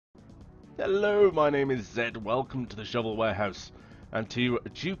Hello, my name is Zed. Welcome to the Shovel Warehouse and to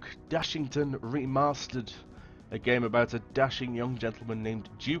Duke Dashington Remastered, a game about a dashing young gentleman named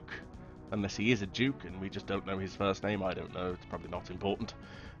Duke, unless he is a Duke and we just don't know his first name. I don't know, it's probably not important.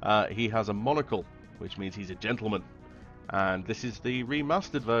 He has a monocle, which means he's a gentleman, and this is the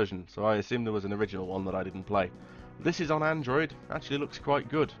remastered version, so I assume there was an original one that I didn't play. This is on Android, actually looks quite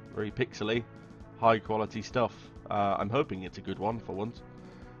good, very pixely, high quality stuff. I'm hoping it's a good one for once.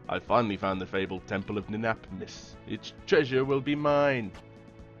 I finally found the fabled Temple of Ninapmis. Its treasure will be mine.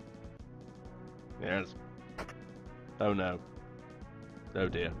 Yes. Oh no. Oh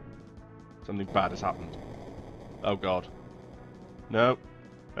dear. Something bad has happened. Oh god. No.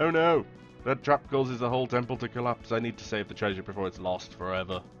 Oh no! That trap causes the whole temple to collapse. I need to save the treasure before it's lost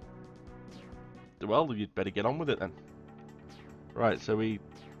forever. Well, you'd better get on with it then. Right, so we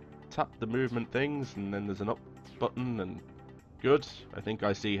tap the movement things, and then there's an up button, and good. I think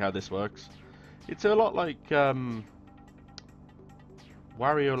I see how this works. It's a lot like Wario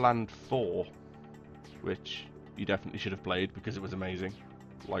Land 4, which you definitely should have played because it was amazing,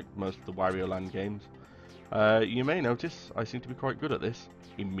 like most of the Wario Land games. You may notice I seem to be quite good at this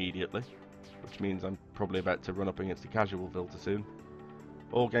immediately, which means I'm probably about to run up against a casual filter soon.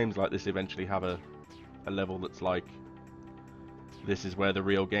 All games like this eventually have a level that's like, this is where the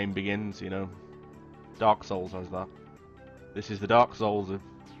real game begins, you know. Dark Souls has that. This is the Dark Souls of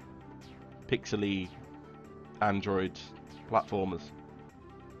pixely Android platformers.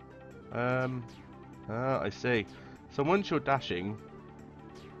 I see. So once you're dashing,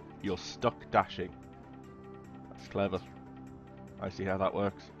 you're stuck dashing. That's clever. I see how that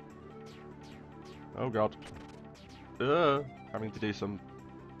works. Oh god. Having to do some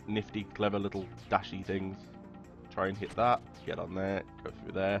nifty, clever little dashy things. Try and hit that, get on there, go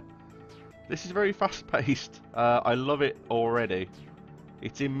through there. This is very fast-paced. I love it already.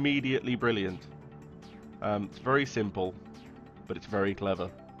 It's immediately brilliant. It's very simple, but it's very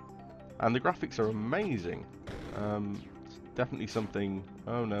clever. And the graphics are amazing. It's definitely something...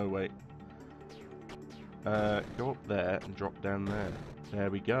 Oh no, wait. Go up there and drop down there. There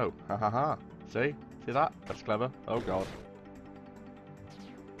we go. Ha ha ha. See? See that? That's clever. Oh god.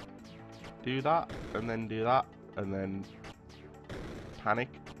 Do that, and then do that, and then... Panic.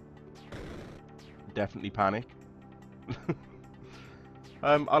 Definitely panic.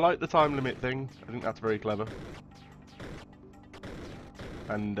 I like the time limit thing. I think that's very clever.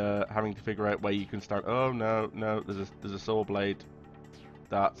 And having to figure out where you can start. Oh no, no, there's a saw blade.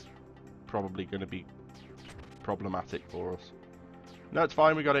 That's probably going to be problematic for us. No, it's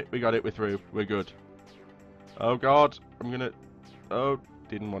fine. We got it. We got it. We're through. We're good. Oh god, I'm gonna. Oh,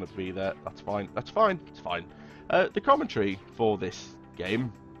 didn't want to be there. That's fine. That's fine. It's fine. The commentary for this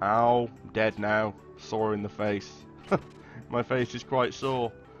game. Ow, dead now. Sore in the face. My face is quite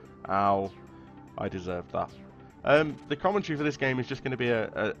sore. Ow, I deserved that. The commentary for this game is just going to be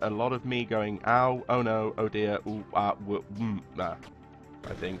a lot of me going, ow, oh no, oh dear, ooh, nah,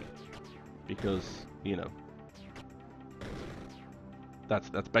 I think. Because, you know, that's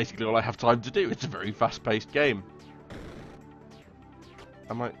basically all I have time to do. It's a very fast-paced game.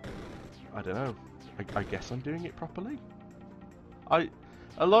 I don't know. I guess I'm doing it properly.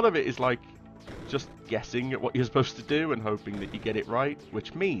 A lot of it is like just guessing at what you're supposed to do and hoping that you get it right,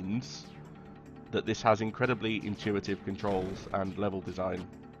 which means that this has incredibly intuitive controls and level design,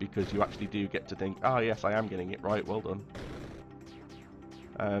 because you actually do get to think, ah, yes, I am getting it right, well done.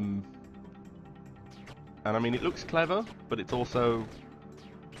 And I mean, it looks clever, but it's also,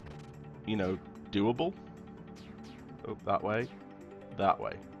 you know, doable. Oh, that way,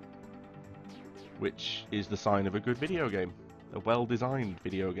 which is the sign of a good video game. A well-designed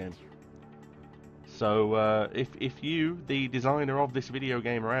video game. So if you, the designer of this video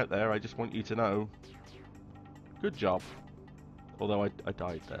game, are out there, I just want you to know, good job. Although I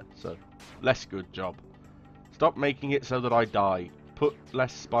died there, so less good job. Stop making it so that I die. Put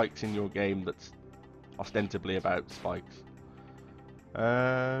less spikes in your game that's ostensibly about spikes.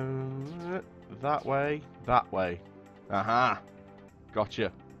 That way, that way. Aha!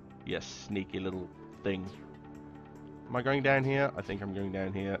 Gotcha. Yes, sneaky little thing. Am I going down here? I think I'm going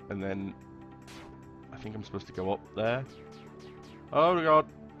down here, and then I think I'm supposed to go up there. Oh god.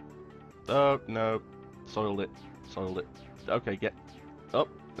 Oh no. Soiled it. Soiled it. Okay, get up,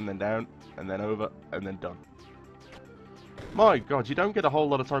 and then down, and then over, and then done. My god, you don't get a whole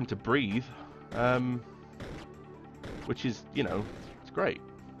lot of time to breathe. Which is, you know, it's great.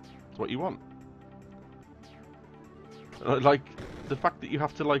 It's what you want. Like, the fact that you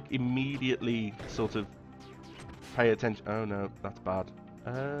have to, like, immediately sort of pay attention. Oh no, that's bad.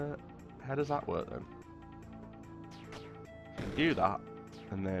 How does that work then? You do that,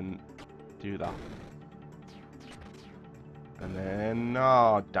 and then Do that. And then,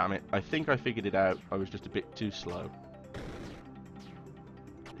 oh, damn it. I think I figured it out. I was just a bit too slow.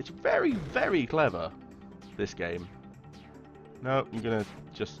 It's very, very clever, this game. No, I'm gonna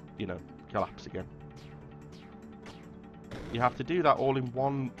just, you know, collapse again. You have to do that all in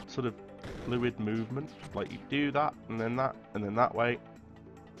one sort of fluid movement. Like, you do that, and then that way.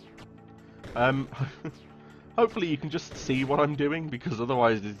 Hopefully you can just see what I'm doing, because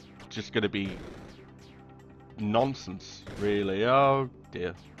otherwise it's just gonna be nonsense, really. Oh,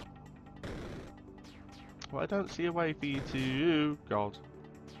 dear. Well, I don't see a way for you to... God.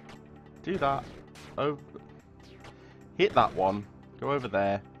 Do that. Oh. Hit that one. Go over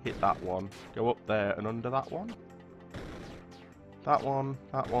there. Hit that one. Go up there and under that one. That one.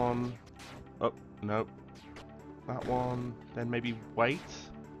 That one. Oh, no. That one. Then maybe wait.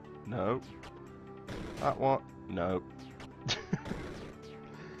 No. That one. No.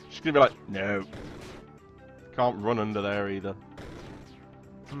 She's gonna be like, no. Can't run under there either.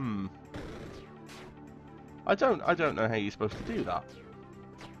 I don't know how you're supposed to do that.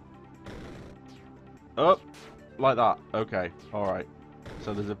 Oh, like that. Okay, alright.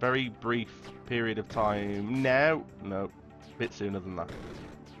 So there's a very brief period of time now. No, a bit sooner than that.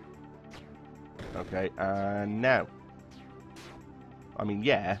 Okay, and now. I mean,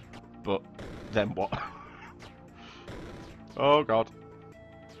 yeah, but then what? Oh, God.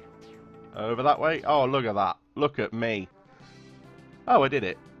 Over that way? Oh, look at that. Look at me. Oh, I did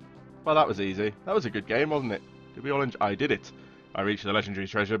it. Well, that was easy. That was a good game, wasn't it? Did we all enjoy? I did it. I reached the legendary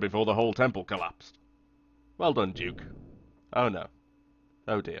treasure before the whole temple collapsed. Well done, Duke. Oh, no.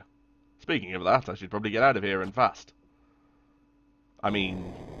 Oh, dear. Speaking of that, I should probably get out of here and fast. I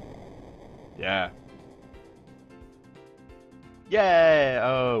mean... Yeah. Yeah!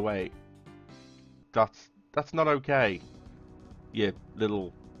 Oh, wait. That's not okay. You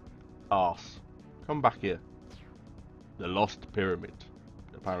little arse. Come back here. The Lost Pyramid.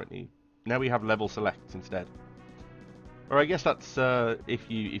 Apparently. Now we have level selects instead. Or I guess that's if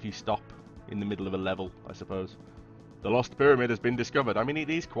you stop in the middle of a level, I suppose. The Lost Pyramid has been discovered. I mean, it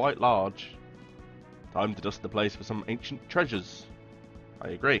is quite large. Time to dust the place for some ancient treasures. I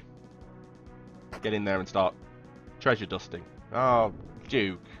agree. Get in there and start treasure dusting. Oh,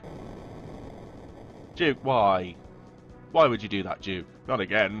 Duke. Duke, why? Why would you do that, Duke? Not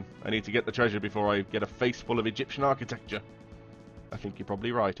again. I need to get the treasure before I get a face full of Egyptian architecture. I think you're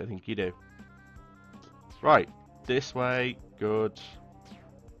probably right. I think you do. Right. This way. Good.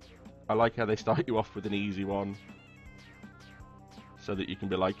 I like how they start you off with an easy one. So that you can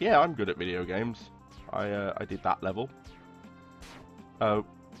be like, yeah, I'm good at video games. I did that level. Oh,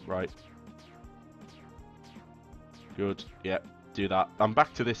 right. Good. Yep. Do that. I'm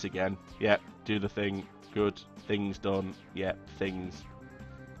back to this again. Yep. Do the thing. Good. Things done. Yep. Things.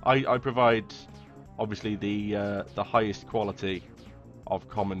 I provide, obviously, the highest quality of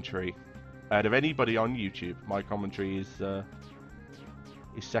commentary out of anybody on YouTube. My commentary is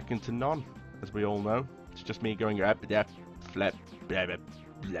second to none, as we all know. It's just me going up, flip, blah, blah,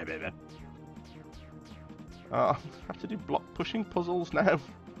 blah, blah, blah. I have to do block pushing puzzles now.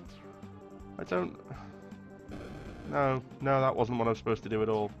 I don't... No, that wasn't what I was supposed to do at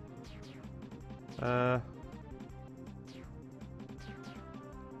all.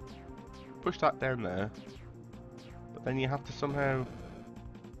 Push that down there. But then you have to somehow...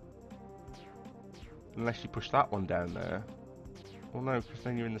 Unless you push that one down there. Well, no, because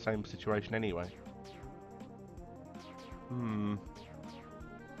then you're in the same situation anyway.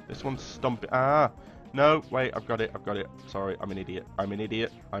 This one's stumping. Ah! No, wait, I've got it. Sorry, I'm an idiot. I'm an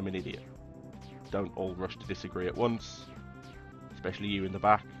idiot. Don't all rush to disagree at once. Especially you in the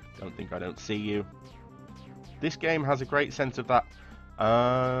back. Don't think I don't see you. This game has a great sense of that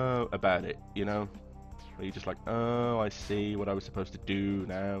about it, you know? Where you're just like, oh, I see what I was supposed to do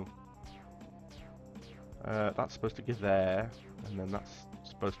now. That's supposed to go there, and then that's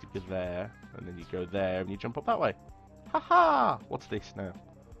supposed to go there, and then you go there, and you jump up that way. Haha! What's this now?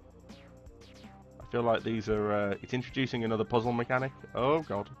 I feel like these are, it's introducing another puzzle mechanic. Oh,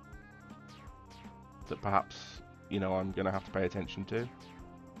 God. That perhaps, you know, I'm going to have to pay attention to.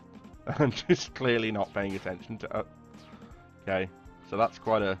 I'm just clearly not paying attention to... okay, so that's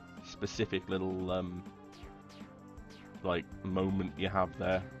quite a specific little, like, moment you have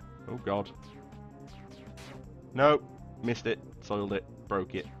there. Oh, God. Nope, missed it, soiled it,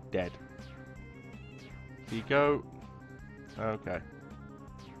 broke it, dead. So you go... Okay.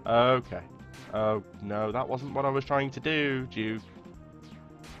 Okay. Oh, no, that wasn't what I was trying to do, Duke.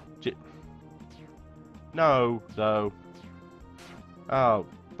 No, though. Oh,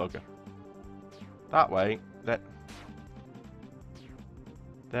 bugger. That way.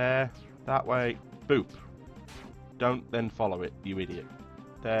 There. that way, boop. Don't then follow it, you idiot.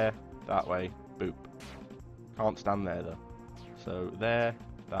 There, that way, boop. Can't stand there though. So there,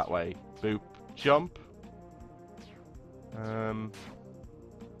 that way, boop, jump. Can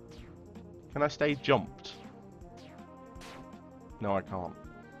I stay jumped? No, I can't.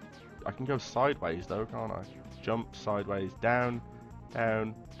 I can go sideways though, can't I? Jump sideways, down,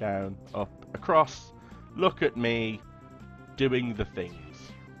 down, down, up, across. Look at me doing the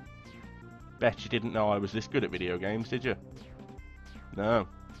things. Bet you didn't know I was this good at video games, did you? No,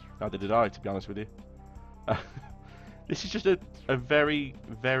 neither did I, to be honest with you. This is just a very,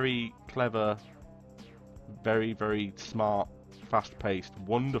 very clever, very, very smart, fast-paced,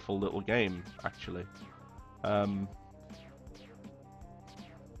 wonderful little game, actually. Like,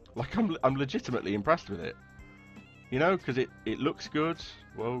 I'm legitimately impressed with it. You know, because it looks good.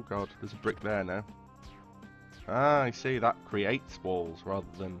 Whoa, God, there's a brick there now. Ah, I see, that creates walls rather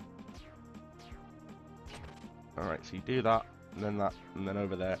than... Alright, so you do that, and then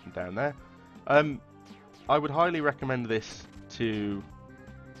over there, and down there. I would highly recommend this to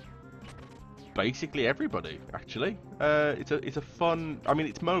basically everybody, actually. It's a fun... I mean,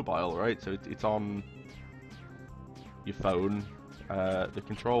 it's mobile, right? So it's on your phone. The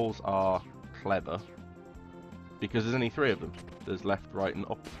controls are clever because there's only 3 of them. There's left, right, and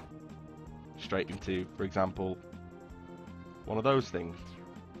up. Straight into, for example, one of those things.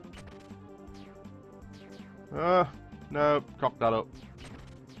 No, cock that up.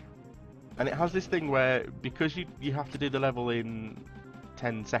 And it has this thing where, because you have to do the level in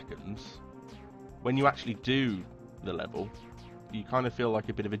 10 seconds, when you actually do the level, you kind of feel like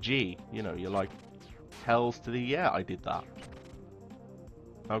a bit of a G. You know, you're like, hells to the yeah, I did that.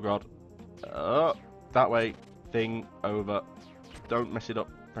 Oh God. That way. Thing over. Don't mess it up.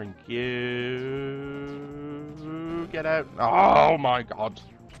 Thank you. Get out. Oh my God.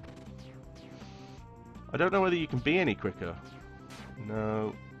 I don't know whether you can be any quicker.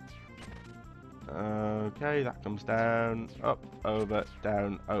 No. Okay, that comes down. Up, over,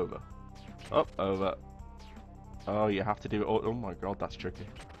 down, over. Up, over. Oh, you have to do it all. Oh my God, that's tricky.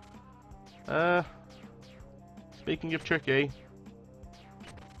 Speaking of tricky,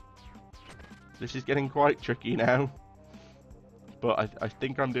 this is getting quite tricky now. But I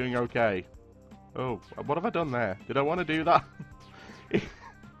think I'm doing okay. Oh, what have I done there? Did I want to do that?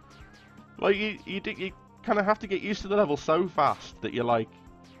 Like, you kind of have to get used to the level so fast that you're like,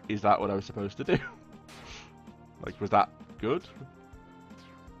 is that what I was supposed to do? Like, was that good?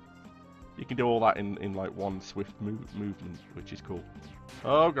 You can do all that in like one swift movement, which is cool.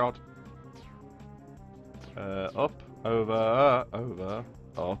 Oh God. Up, over, over,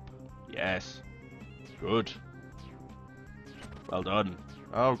 up. Yes. Good. Well done.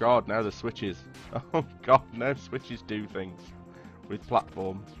 Oh God, now the switches. Oh God, now switches do things with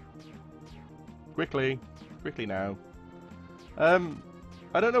platform. Quickly now.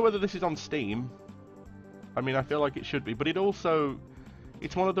 I don't know whether this is on Steam. I mean, I feel like it should be, but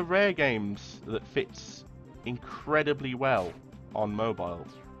it's one of the rare games that fits incredibly well on mobile.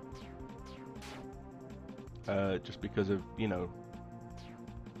 Just because of, you know...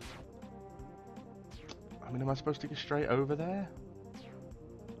 I mean, am I supposed to go straight over there?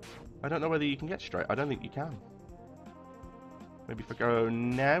 I don't know whether you can get straight. I don't think you can. Maybe if I go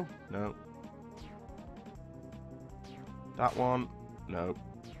now? No. That one? No.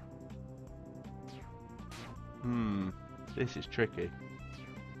 This is tricky.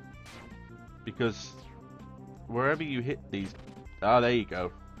 Because wherever you hit these... Ah, there you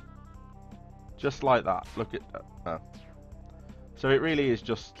go. Just like that. Look at that. Oh. So it really is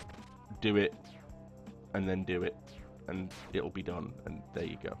just do it, and then do it, and it'll be done, and there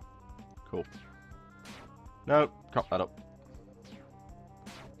you go. Cool. No, cop that up.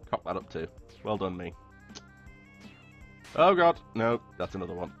 Cop that up too. Well done, me. Oh God, no, that's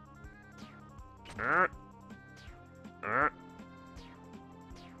another one.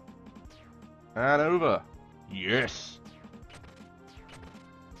 And over. Yes.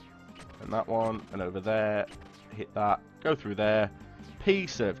 And that one, and over there. Hit that. Go through there.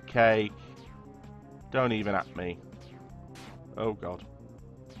 Piece of cake. Don't even at me. Oh God.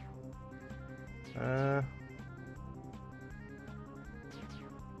 I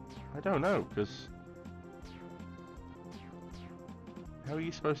don't know, because... How are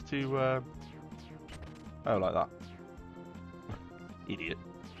you supposed to, Oh, like that. Idiot.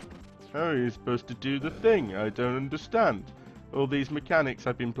 How are you supposed to do the thing? I don't understand. All these mechanics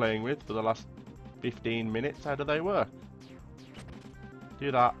I've been playing with for the last 15 minutes, how do they work?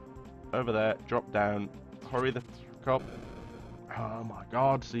 Do that. Over there. Drop down. Hurry the cop. Oh my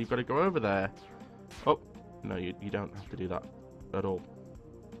God, so you've got to go over there. Oh, no, you don't have to do that at all.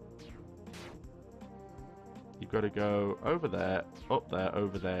 got to go over there,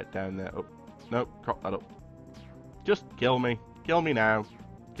 over there, down there, up. Nope, crop that up. Just kill me. Kill me now.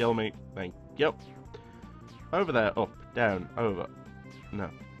 Kill me. Thank you. Over there, up, down, over. No.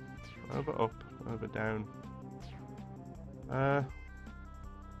 Over, up, over, down.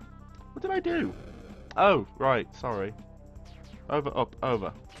 What did I do? Oh, right, sorry. Over, up,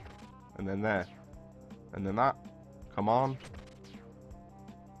 over. And then there. And then that. Come on.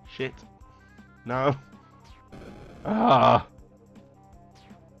 Shit. No. Ah.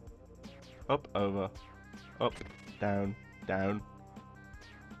 Up, over. Up, down, down.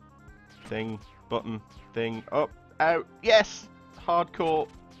 Thing, button, thing, up, out. Yes! Hardcore.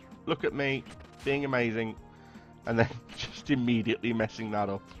 Look at me. Being amazing. And then just immediately messing that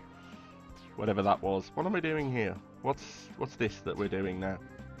up. Whatever that was. What am I doing here? What's this that we're doing now?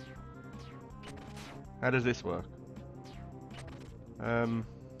 How does this work?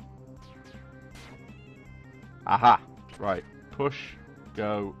 Aha! Right. Push,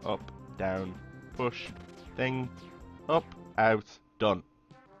 go, up, down, push, thing, up, out, done.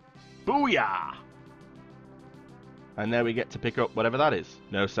 Booyah! And there we get to pick up whatever that is.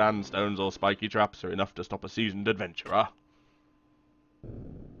 No sand, stones, or spiky traps are enough to stop a seasoned adventurer.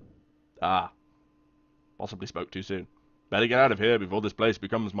 Ah. Possibly spoke too soon. Better get out of here before this place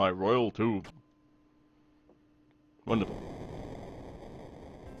becomes my royal tomb. Wonderful.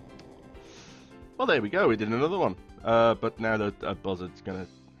 Well, there we go. We did another one. But now the buzzard's gonna...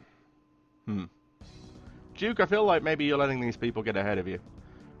 Duke, I feel like maybe you're letting these people get ahead of you.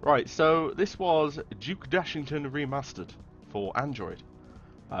 Right, so this was Duke Dashington Remastered for Android.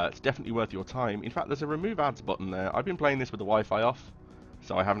 It's definitely worth your time. In fact, there's a remove ads button there. I've been playing this with the Wi-Fi off,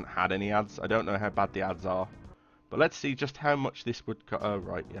 so I haven't had any ads. I don't know how bad the ads are. But let's see just how much this would... Oh,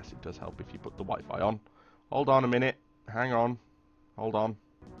 right, yes, it does help if you put the Wi-Fi on. Hold on a minute. Hang on. Hold on.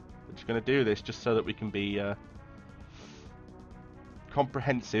 We're just going to do this just so that we can be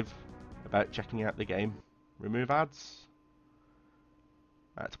comprehensive about checking out the game. Remove ads.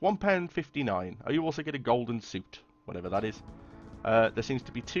 That's £1.59. Oh, you also get a golden suit, whatever that is. There seems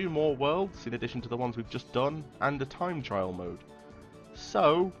to be 2 more worlds in addition to the ones we've just done, and a time trial mode.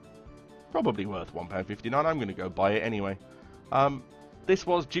 So, probably worth £1.59. I'm going to go buy it anyway. This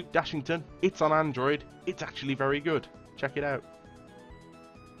was Duke Dashington. It's on Android. It's actually very good. Check it out.